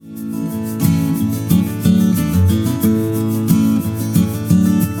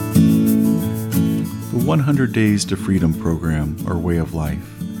100 Days to Freedom program, or way of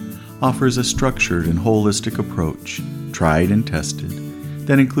life, offers a structured and holistic approach, tried and tested,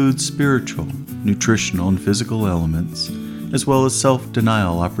 that includes spiritual, nutritional, and physical elements, as well as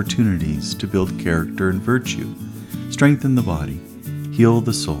self-denial opportunities to build character and virtue, strengthen the body, heal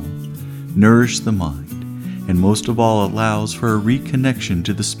the soul, nourish the mind, and most of all allows for a reconnection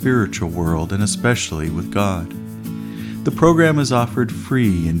to the spiritual world and especially with God. The program is offered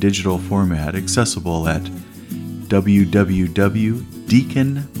free in digital format, accessible at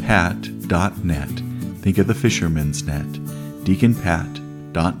www.deaconpat.net. Think of the fisherman's net,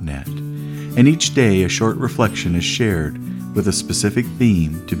 deaconpat.net. And each day a short reflection is shared with a specific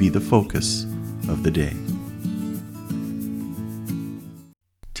theme to be the focus of the day.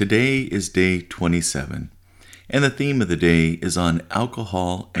 Today is day 27, and the theme of the day is on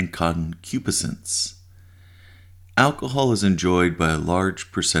alcohol and concupiscence. Alcohol is enjoyed by a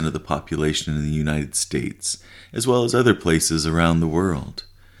large percent of the population in the United States, as well as other places around the world.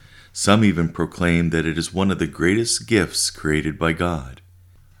 Some even proclaim that it is one of the greatest gifts created by God.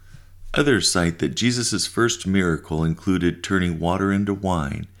 Others cite that Jesus' first miracle included turning water into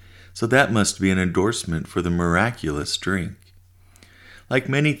wine, so that must be an endorsement for the miraculous drink. Like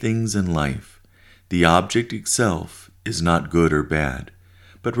many things in life, the object itself is not good or bad,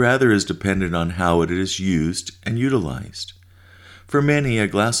 but rather is dependent on how it is used and utilized. For many, a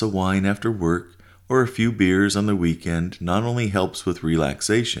glass of wine after work or a few beers on the weekend not only helps with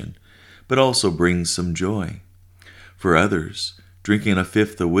relaxation, but also brings some joy. For others, drinking a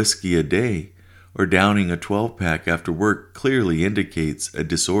fifth of whiskey a day or downing a 12-pack after work clearly indicates a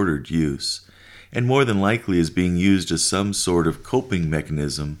disordered use, and more than likely is being used as some sort of coping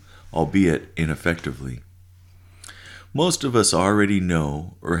mechanism, albeit ineffectively. Most of us already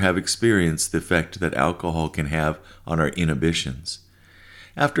know or have experienced the effect that alcohol can have on our inhibitions.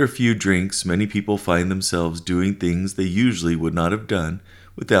 After a few drinks, many people find themselves doing things they usually would not have done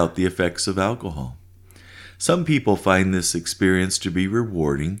without the effects of alcohol. Some people find this experience to be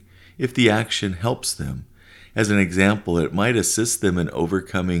rewarding if the action helps them. As an example, it might assist them in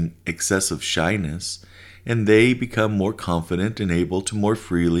overcoming excessive shyness, and they become more confident and able to more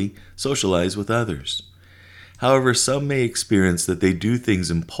freely socialize with others. However, some may experience that they do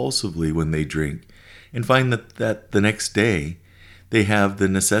things impulsively when they drink and find that the next day they have the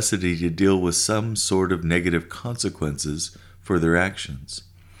necessity to deal with some sort of negative consequences for their actions.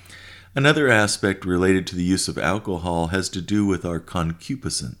 Another aspect related to the use of alcohol has to do with our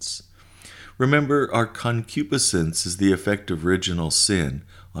concupiscence. Remember, our concupiscence is the effect of original sin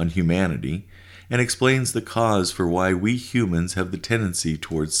on humanity and explains the cause for why we humans have the tendency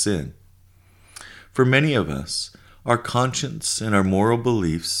towards sin. For many of us, our conscience and our moral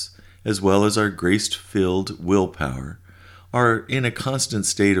beliefs, as well as our grace-filled willpower, are in a constant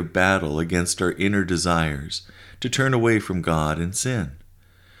state of battle against our inner desires to turn away from God and sin.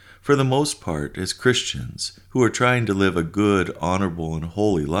 For the most part, as Christians who are trying to live a good, honorable, and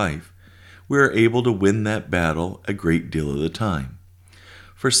holy life, we are able to win that battle a great deal of the time.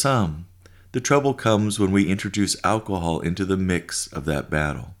 For some, the trouble comes when we introduce alcohol into the mix of that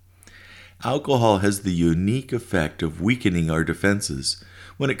battle. Alcohol has the unique effect of weakening our defenses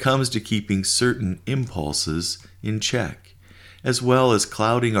when it comes to keeping certain impulses in check, as well as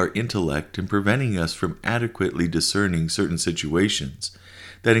clouding our intellect and preventing us from adequately discerning certain situations.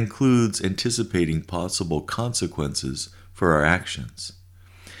 That includes anticipating possible consequences for our actions.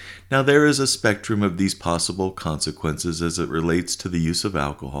 Now, there is a spectrum of these possible consequences as it relates to the use of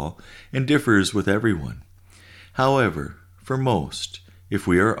alcohol and differs with everyone. However, for most, if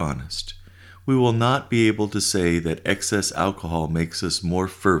we are honest, we will not be able to say that excess alcohol makes us more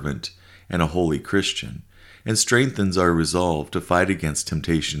fervent and a holy Christian and strengthens our resolve to fight against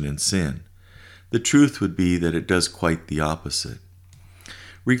temptation and sin. The truth would be that it does quite the opposite.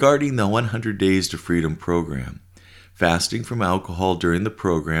 Regarding the 100 Days to Freedom program, fasting from alcohol during the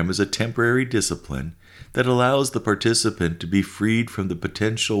program is a temporary discipline that allows the participant to be freed from the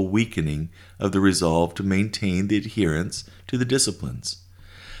potential weakening of the resolve to maintain the adherence to the disciplines.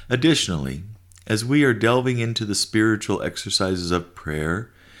 Additionally, as we are delving into the spiritual exercises of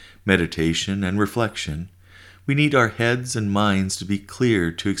prayer, meditation, and reflection, we need our heads and minds to be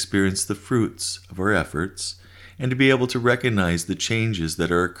clear to experience the fruits of our efforts and to be able to recognize the changes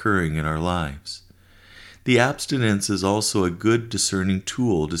that are occurring in our lives. The abstinence is also a good discerning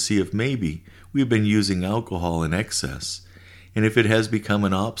tool to see if maybe we've been using alcohol in excess, and if it has become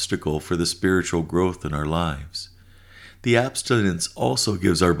an obstacle for the spiritual growth in our lives. The abstinence also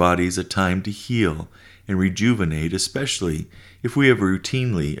gives our bodies a time to heal and rejuvenate, especially if we have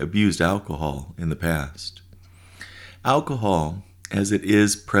routinely abused alcohol in the past. Alcohol, as it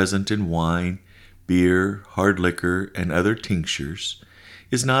is present in wine, beer, hard liquor, and other tinctures,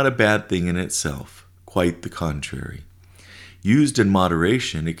 is not a bad thing in itself, quite the contrary. Used in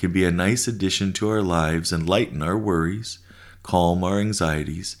moderation, it can be a nice addition to our lives and lighten our worries, calm our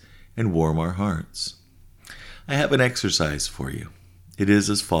anxieties, and warm our hearts. I have an exercise for you. It is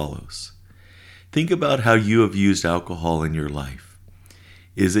as follows. Think about how you have used alcohol in your life.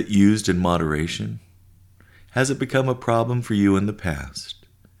 Is it used in moderation? Has it become a problem for you in the past?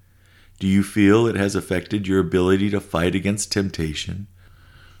 Do you feel it has affected your ability to fight against temptation?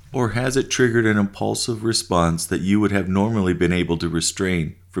 Or has it triggered an impulsive response that you would have normally been able to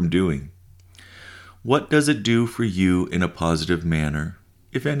restrain from doing? What does it do for you in a positive manner,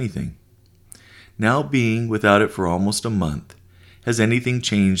 if anything? Now being without it for almost a month, has anything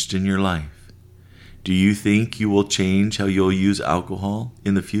changed in your life? Do you think you will change how you'll use alcohol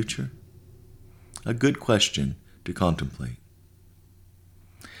in the future? A good question to contemplate.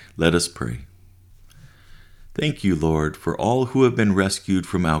 Let us pray. Thank you, Lord, for all who have been rescued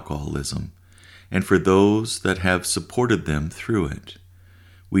from alcoholism, and for those that have supported them through it.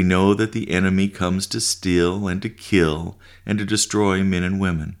 We know that the enemy comes to steal and to kill and to destroy men and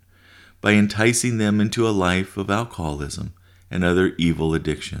women by enticing them into a life of alcoholism and other evil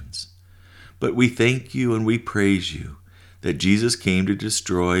addictions. But we thank you and we praise you that Jesus came to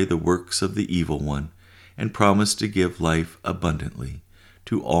destroy the works of the evil one and promised to give life abundantly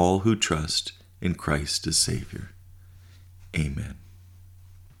to all who trust in Christ as Savior. Amen.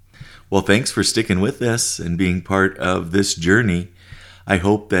 Well, thanks for sticking with us and being part of this journey. I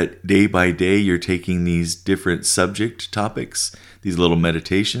hope that day by day you're taking these different subject topics, these little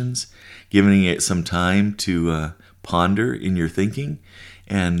meditations, giving it some time to ponder in your thinking,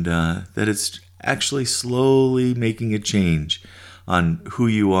 and that it's actually slowly making a change on who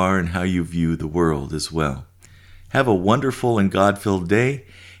you are and how you view the world as well. Have a wonderful and God-filled day,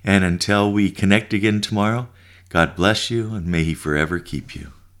 and until we connect again tomorrow, God bless you and may He forever keep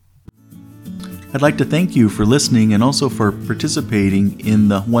you. I'd like to thank you for listening and also for participating in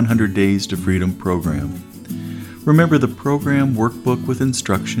the 100 Days to Freedom program. Remember, the program workbook with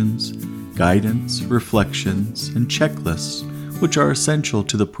instructions, guidance, reflections, and checklists, which are essential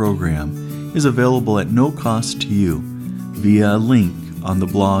to the program, is available at no cost to you via a link on the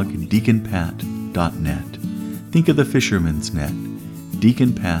blog deaconpat.net. Think of the fisherman's net,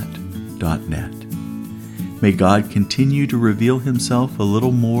 deaconpat.net. May God continue to reveal Himself a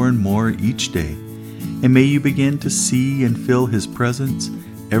little more and more each day, and may you begin to see and feel His presence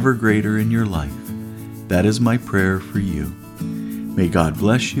ever greater in your life. That is my prayer for you. May God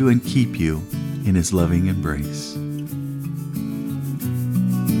bless you and keep you in His loving embrace.